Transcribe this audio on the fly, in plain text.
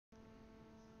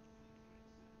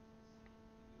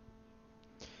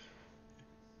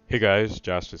Hey guys,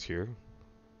 Justice here,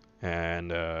 and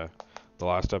the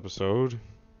last episode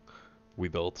we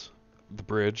built the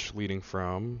bridge leading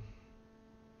from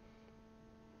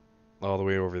all the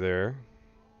way over there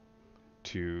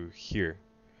to here,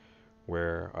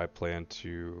 where I plan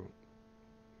to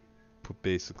put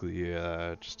basically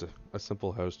just a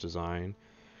simple house design,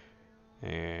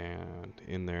 and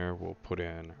in there we'll put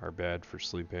in our bed for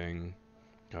sleeping,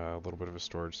 a little bit of a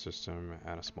storage system,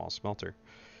 and a small smelter.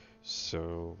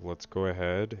 So let's go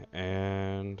ahead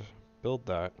and build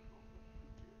that.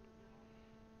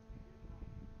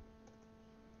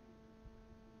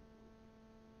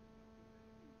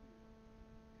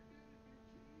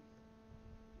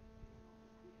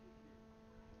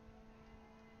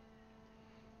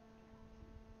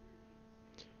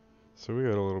 So we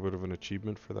got a little bit of an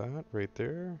achievement for that right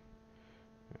there.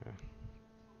 Yeah.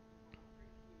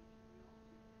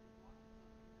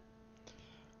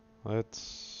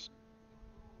 Let's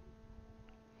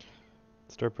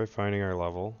start by finding our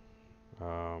level.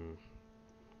 Um,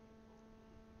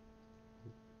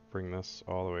 Bring this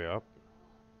all the way up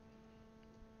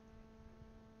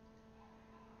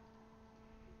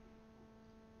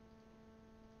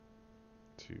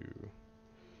to,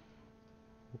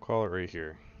 we'll call it right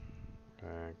here.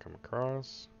 And come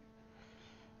across,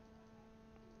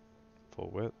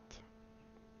 full width.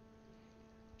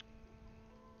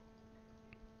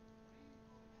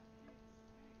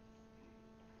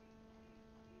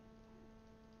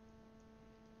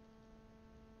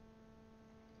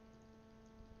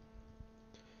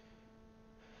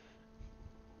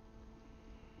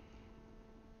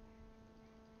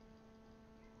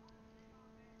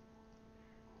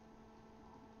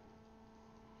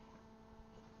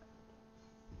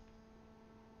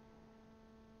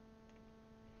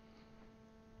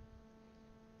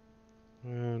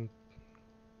 And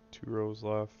 2 rows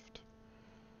left.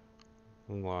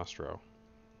 And the last row.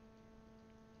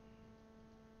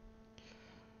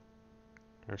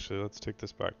 Actually, let's take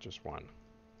this back just one.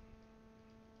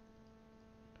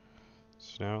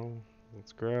 So now,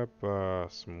 let's grab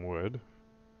some wood.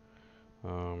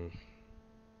 Um,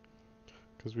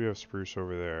 because we have spruce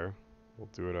over there, we'll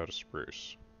do it out of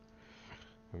spruce.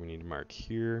 And we need to mark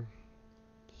here,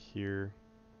 here,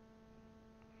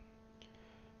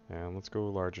 and let's go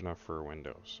large enough for a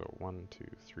window. So 1, 2,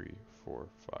 3, 4,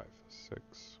 5,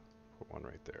 6. Put one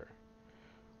right there.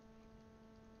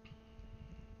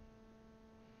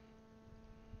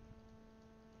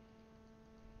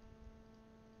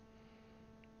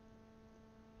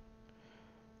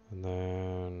 And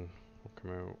then we'll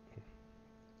come out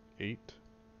 8,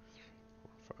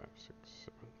 4, 5, 6,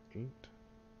 7, 8.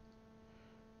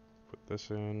 Put this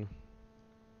in.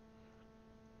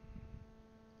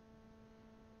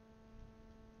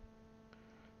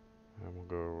 And we'll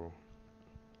go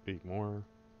 8 more.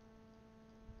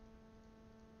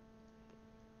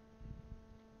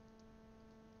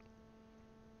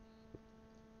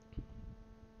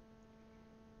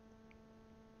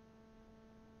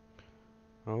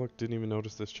 Oh look, didn't even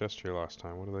notice this chest here last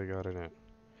time. What do they got in it?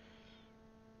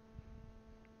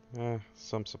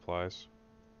 Some supplies.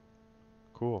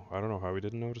 Cool. I don't know how we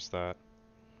didn't notice that.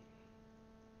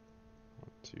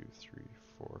 1, 2, 3,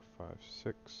 4, 5,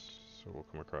 6. So we'll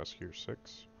come across here 6. 1,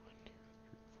 2,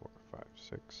 3, 4, 5,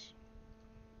 6.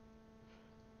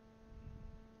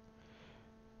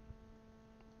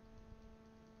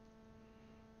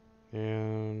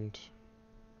 And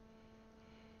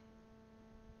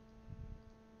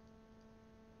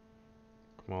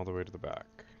come all the way to the back.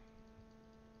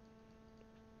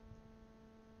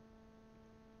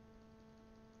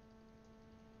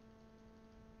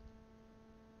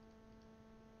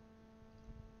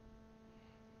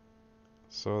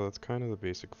 So that's kind of the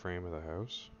basic frame of the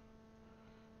house.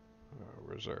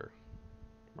 Where's our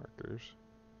markers?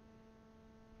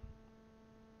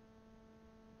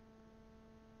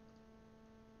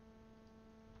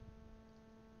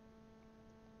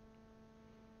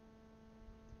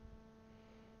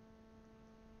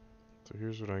 So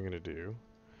here's what I'm going to do.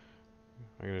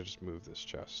 I'm going to just move this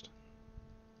chest.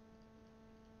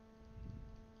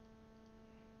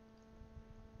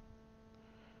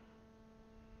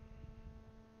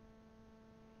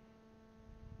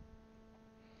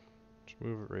 Just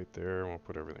move it right there and we'll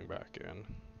put everything back in.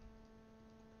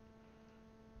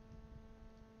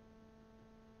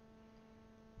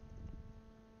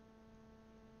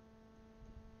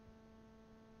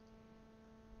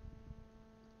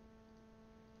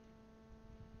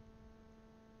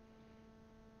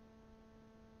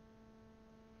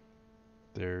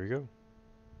 There we go.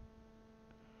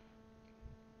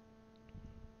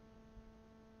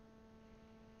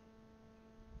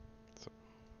 So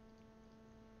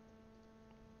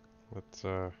let's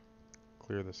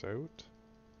clear this out.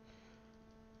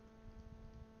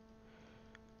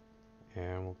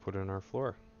 And we'll put in our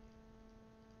floor.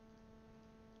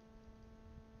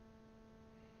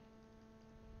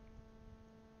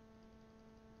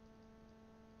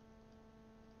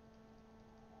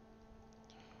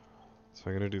 So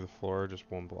I'm going to do the floor just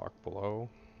one block below.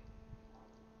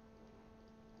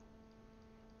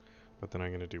 But then I'm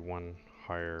going to do one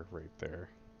higher right there.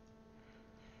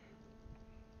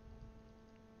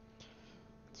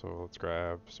 So let's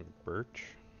grab some birch.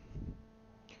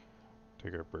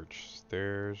 Take our birch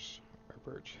stairs,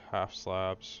 our birch half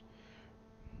slabs.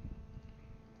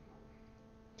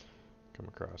 Come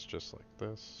across just like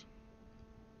this.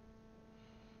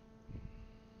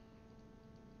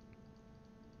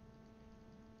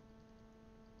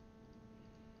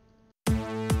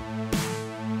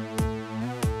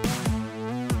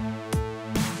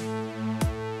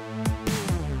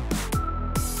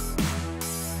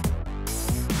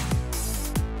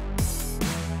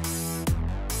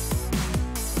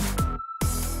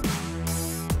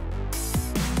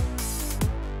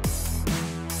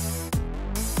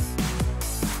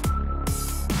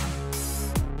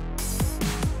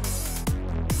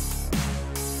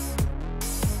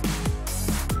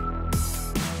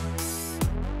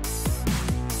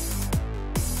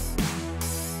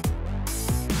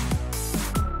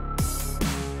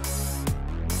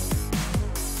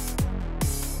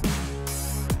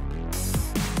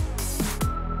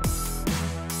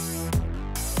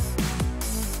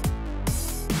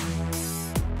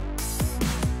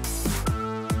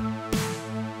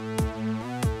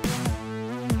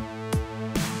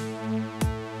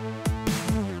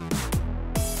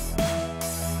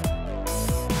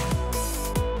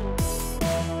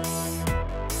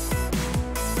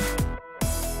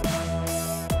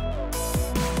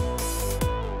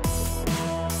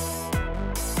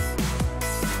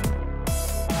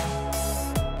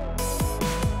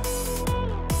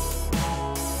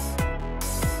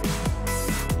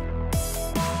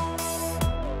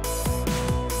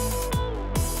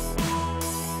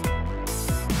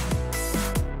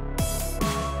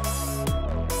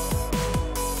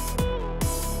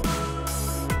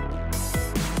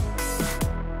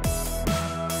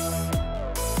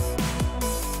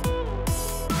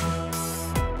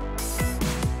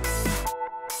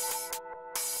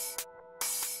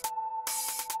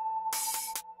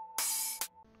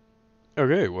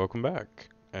 Okay, welcome back.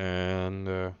 And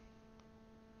I'm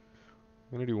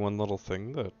gonna do one little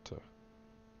thing that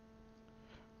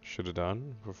should have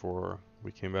done before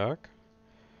we came back.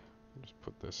 Just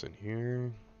put this in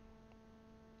here.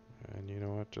 And you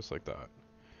know what? Just like that.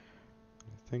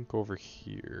 I think over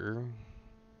here,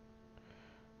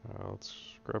 let's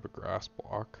grab a grass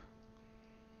block.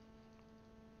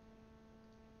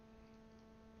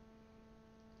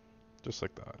 Just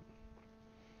like that.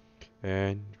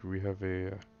 And we have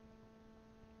a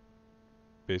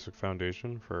basic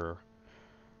foundation for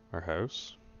our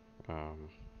house. Let's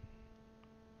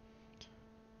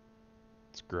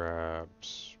grab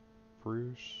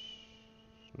spruce.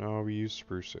 No, we use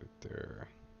spruce out there.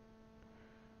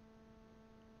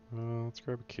 Let's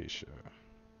grab acacia.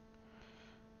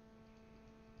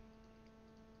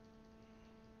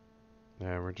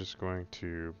 And we're just going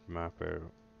to map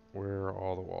out where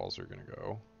all the walls are going to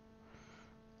go.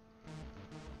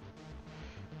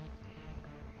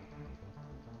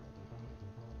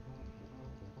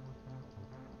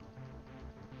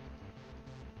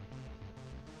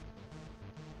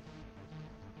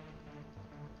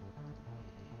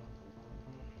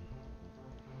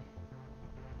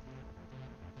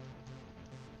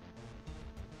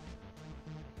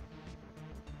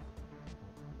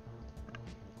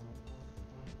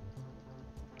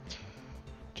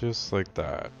 Just like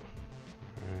that.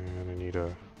 And I need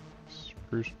a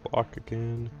spruce block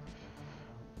again.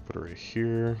 Put it right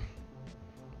here.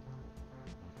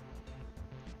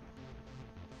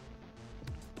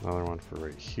 Another one for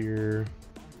right here.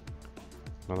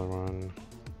 Another one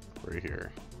right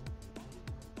here.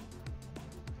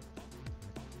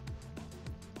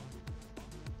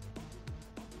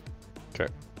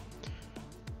 Okay.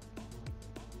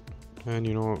 And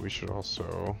you know what? We should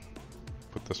also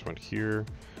put this one here.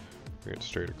 Bring it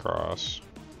straight across.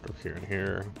 Go here and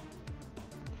here.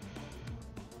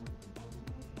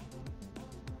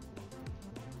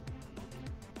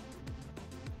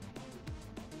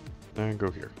 And go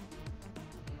here.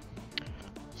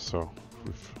 So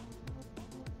we've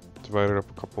divided up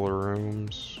a couple of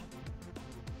rooms.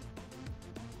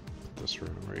 Put this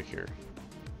room right here.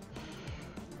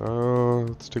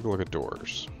 Let's take a look at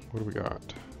doors. What do we got?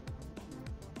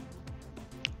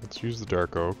 Let's use the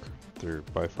dark oak. They're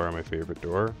by far my favorite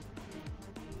door.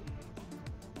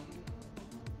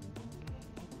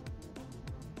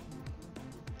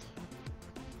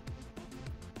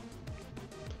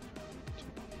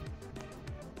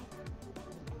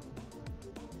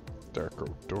 Dark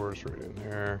oak doors right in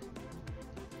there.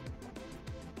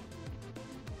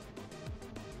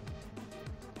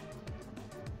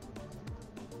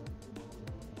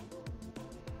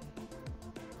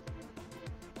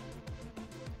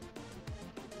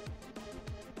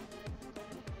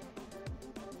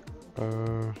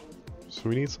 So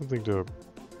we need something to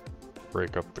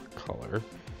break up the color.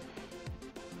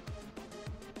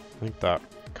 I think that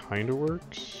kind of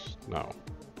works. No.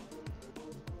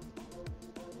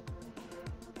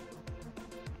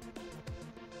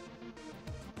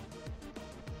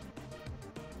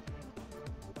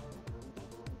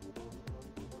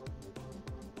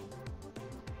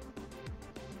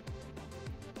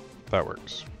 That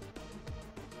works.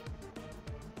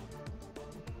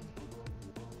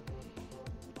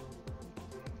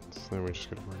 So then we're just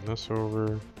gonna bring this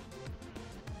over,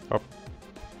 up,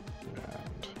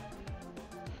 and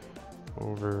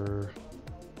over,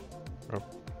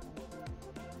 up.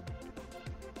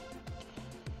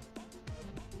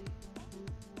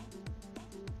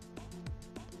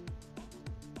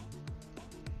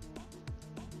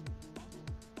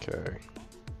 Okay.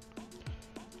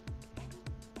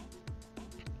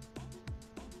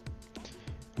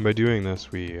 And by doing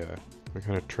this, we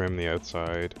kind of trim the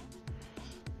outside,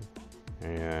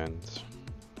 and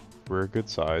we're a good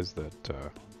size that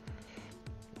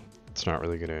it's not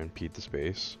really going to impede the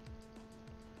space.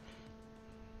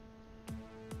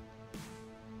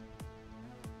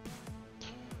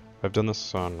 I've done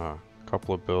this on a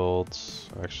couple of builds.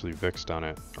 Actually, Vic's done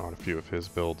it on a few of his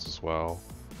builds as well.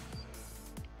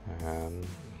 And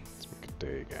let's make a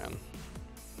day again.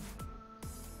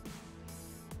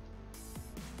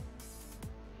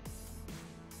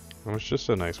 And it's just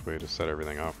a nice way to set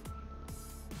everything up.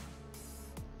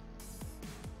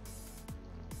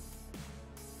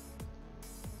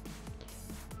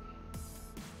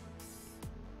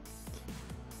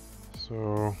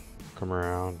 So, come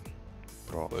around,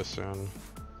 put all this in.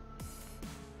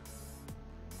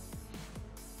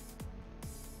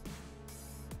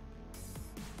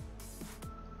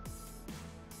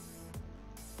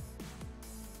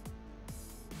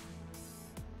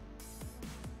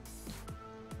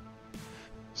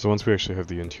 So once we actually have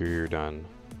the interior done,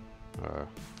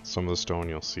 some of the stone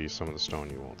you'll see, some of the stone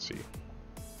you won't see.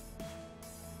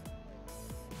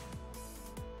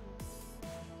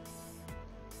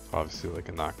 Obviously, like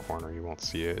in that corner you won't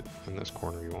see it, in this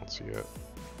corner you won't see it.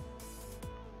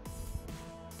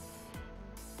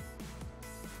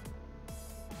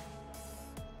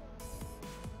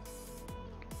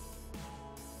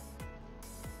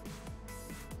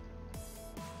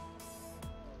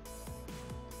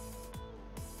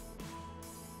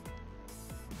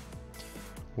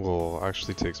 We'll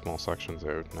actually take small sections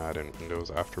out and add in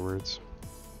windows afterwards.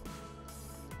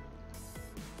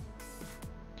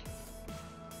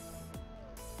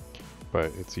 But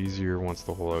it's easier once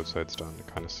the whole outside's done to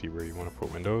kind of see where you want to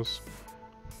put windows.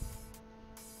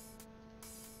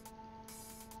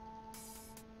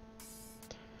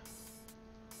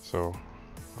 So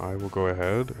I will go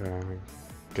ahead and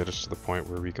get us to the point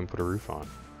where we can put a roof on.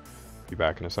 Be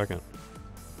back in a second.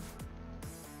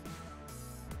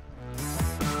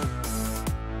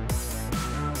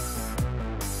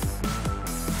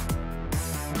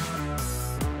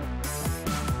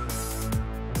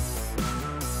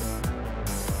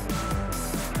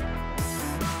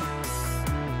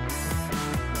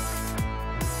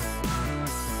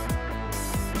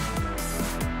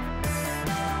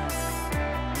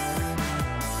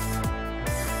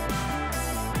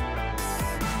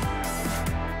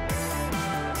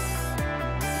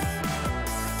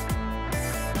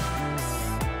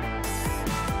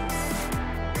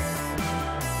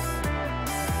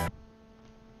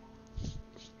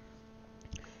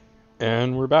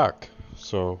 And we're back.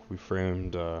 So we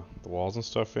framed the walls and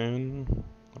stuff in.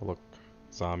 Oh, look,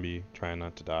 zombie trying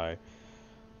not to die.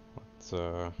 Let's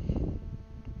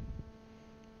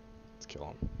kill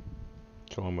him.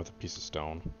 Kill him with a piece of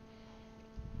stone.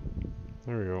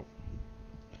 There we go.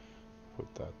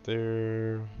 Put that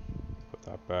there. Put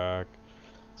that back.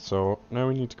 So now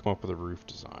we need to come up with a roof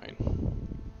design.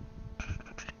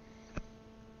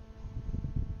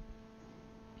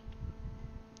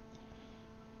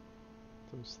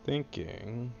 I was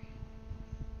thinking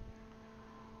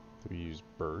we use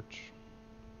birch.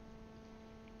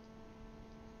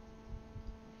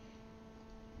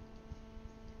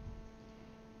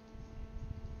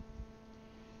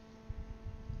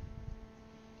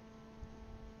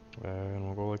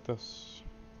 like this.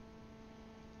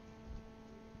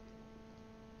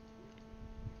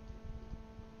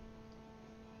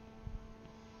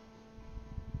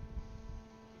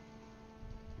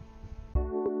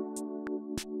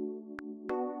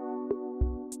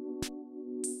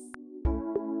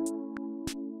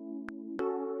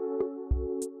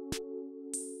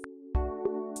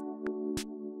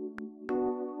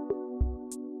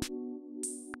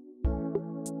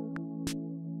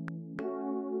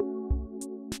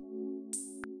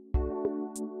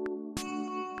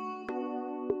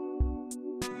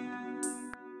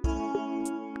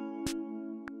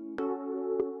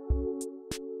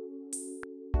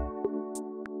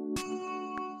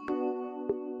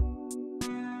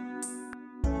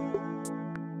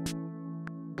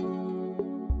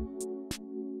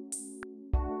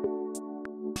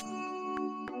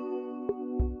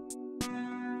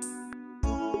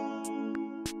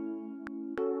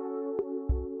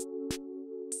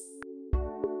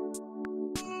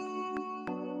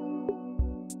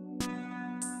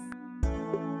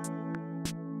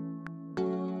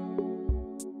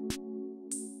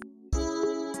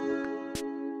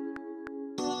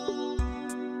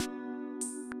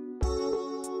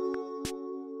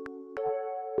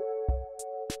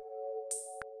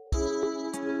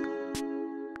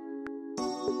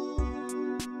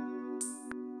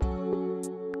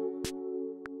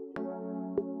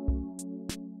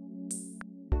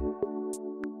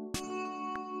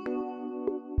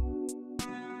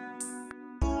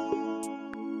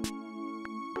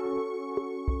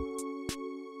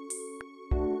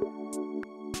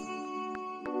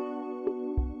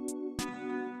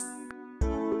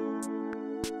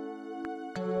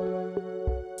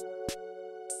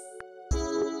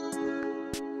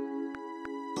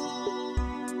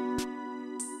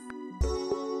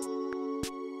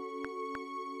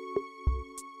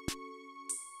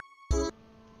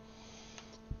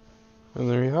 And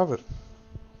there you have it.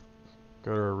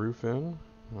 Got our roof in.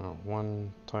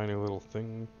 One tiny little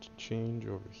thing to change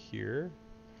over here.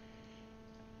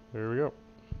 There we go.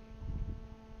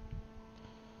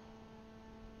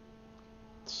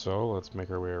 So let's make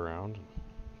our way around and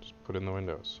just put in the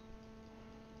windows.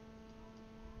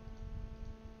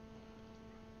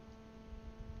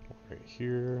 Right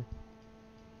here.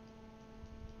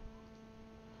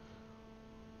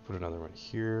 Put another one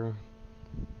here.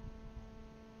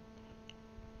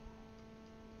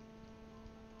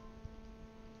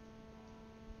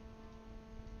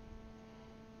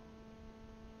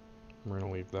 We're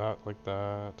going to leave that like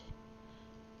that.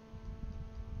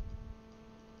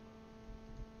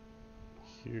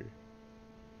 Here.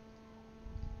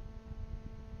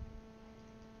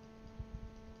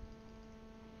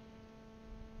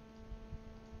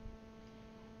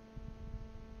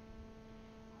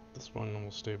 This one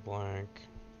will stay blank.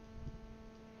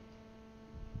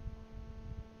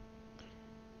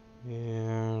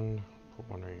 And put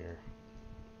one right here.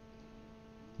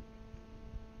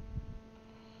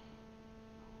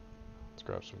 Let's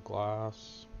grab some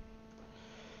glass.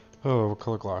 Oh, what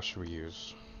color glass should we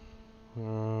use? You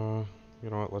know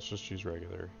what? Let's just use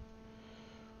regular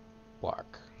black.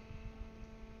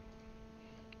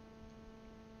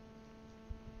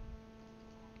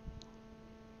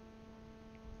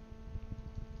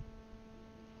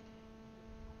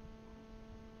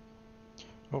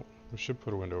 Oh, we should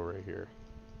put a window right here.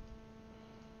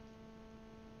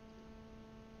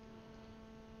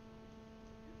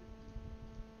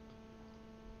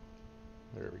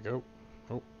 There we go.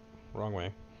 Oh, wrong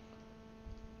way.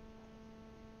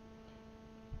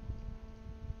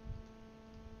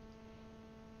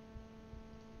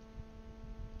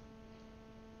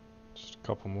 Just a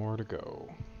couple more to go.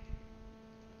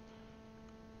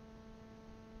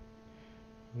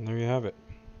 And there you have it.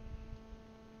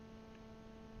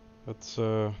 That's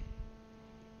the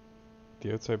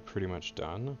outside pretty much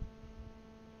done.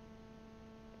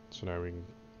 So now we can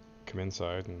come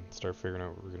inside and start figuring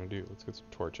out what we're gonna do. Let's get some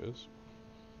torches.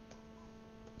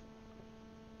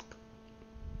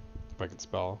 If I can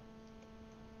spell.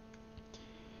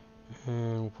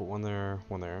 And we'll put one there,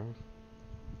 one there.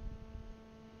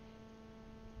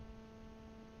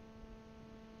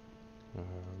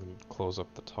 We need to close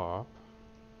up the top.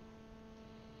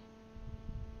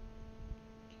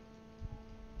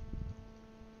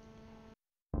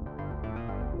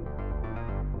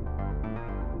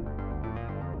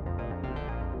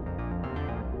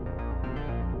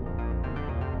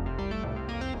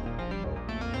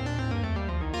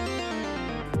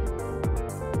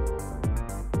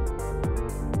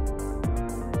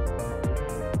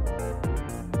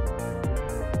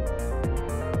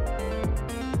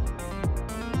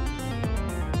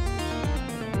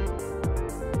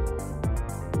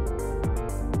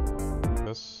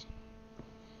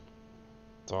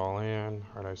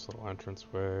 nice little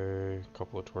entranceway, a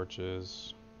couple of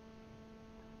torches.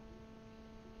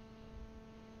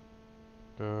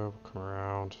 We'll come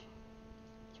around.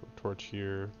 So torch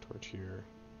here,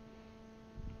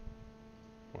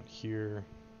 one here,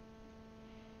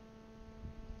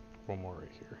 one more right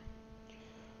here.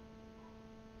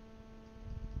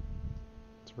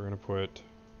 So we're gonna put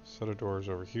a set of doors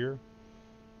over here,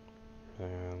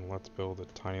 and let's build a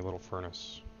tiny little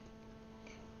furnace.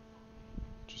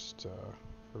 Just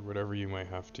for whatever you might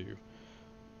have to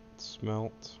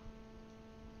smelt.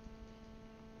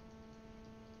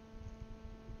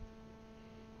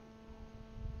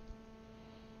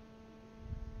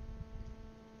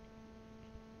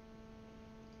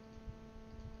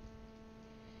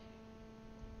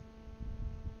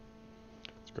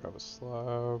 Let's grab a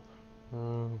slab.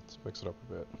 Let's mix it up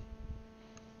a bit.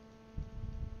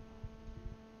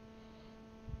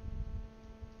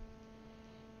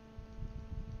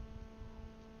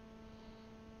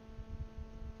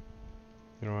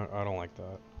 You know what? I don't like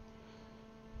that.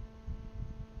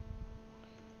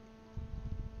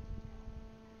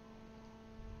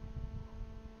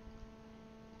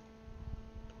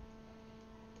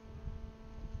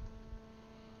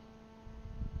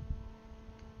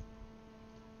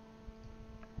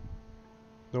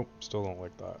 Nope, still don't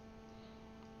like that.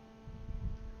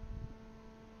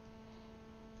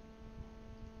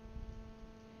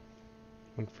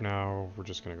 And for now, we're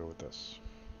just gonna go with this.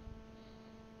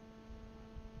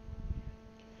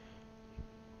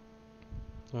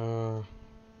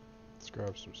 Let's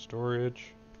grab some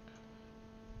storage.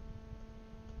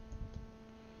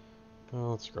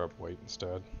 Let's grab white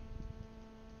instead.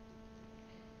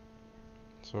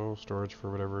 So storage for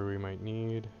whatever we might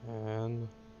need, and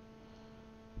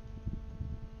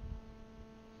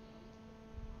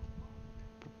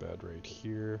put bed right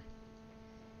here.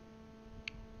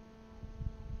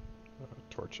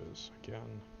 Torches again.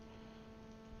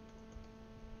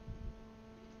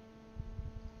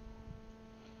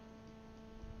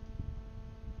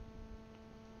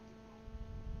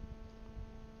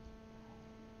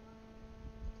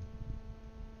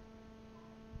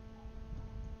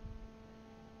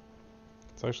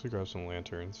 Let's actually grab some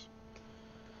lanterns.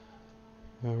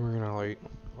 And we're gonna light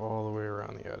all the way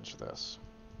around the edge of this.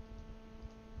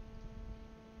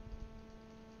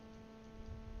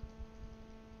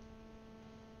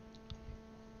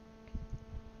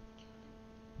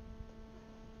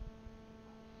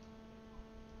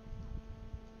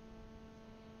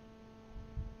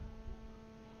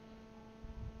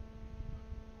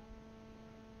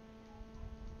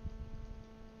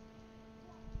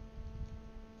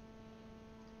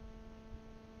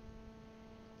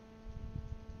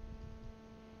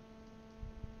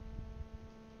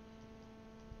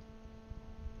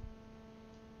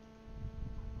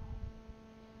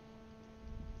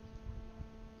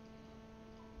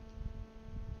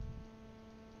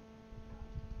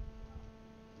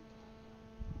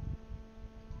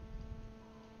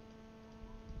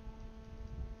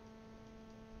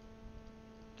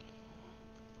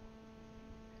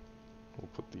 We'll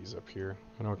put these up here.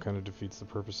 I know it kind of defeats the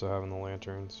purpose of having the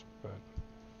lanterns, but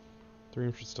the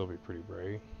room should still be pretty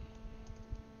bright.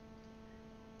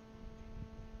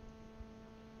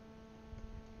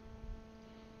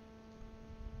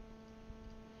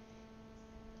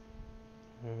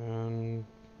 And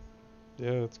yeah,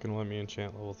 it's gonna let me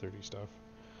enchant level 30 stuff.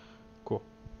 Cool.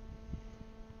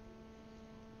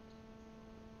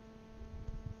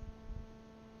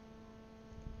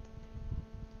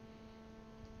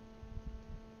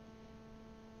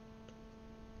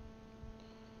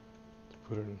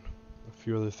 Put in a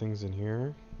few other things in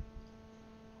here.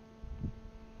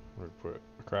 We're gonna put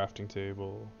a crafting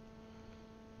table,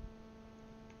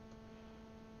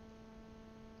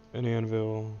 an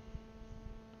anvil,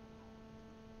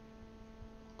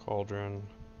 cauldron,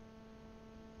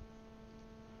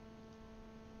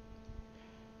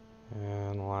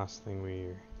 and the last thing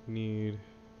we need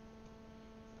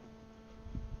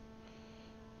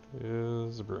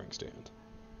is a brewing stand.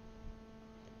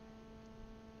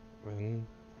 And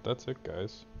that's it,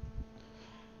 guys.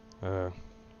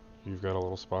 You've got a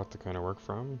little spot to kind of work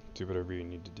from. Do whatever you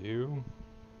need to do.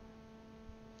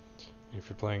 If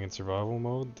you're playing in survival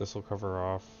mode, this will cover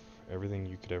off everything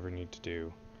you could ever need to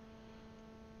do.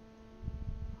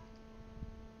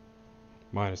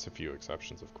 Minus a few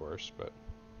exceptions, of course, but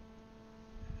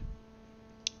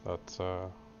that's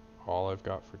all I've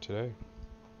got for today.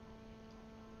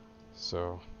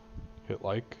 So, hit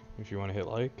like if you want to hit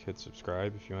like, hit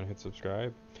subscribe if you want to hit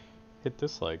subscribe, hit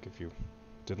dislike if you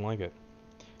didn't like it.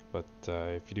 But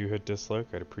if you do hit dislike,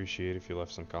 I'd appreciate if you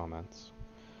left some comments.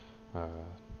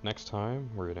 next time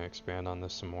we're gonna expand on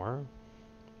this some more.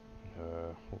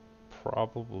 We'll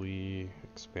probably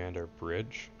expand our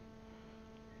bridge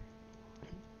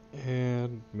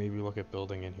and maybe look at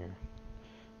building in here.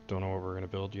 Don't know what we're gonna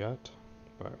build yet,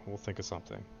 but we'll think of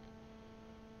something.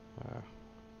 Uh,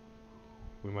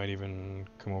 we might even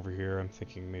come over here. I'm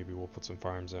thinking maybe we'll put some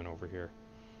farms in over here.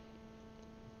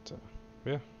 But,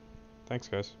 yeah, thanks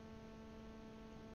guys.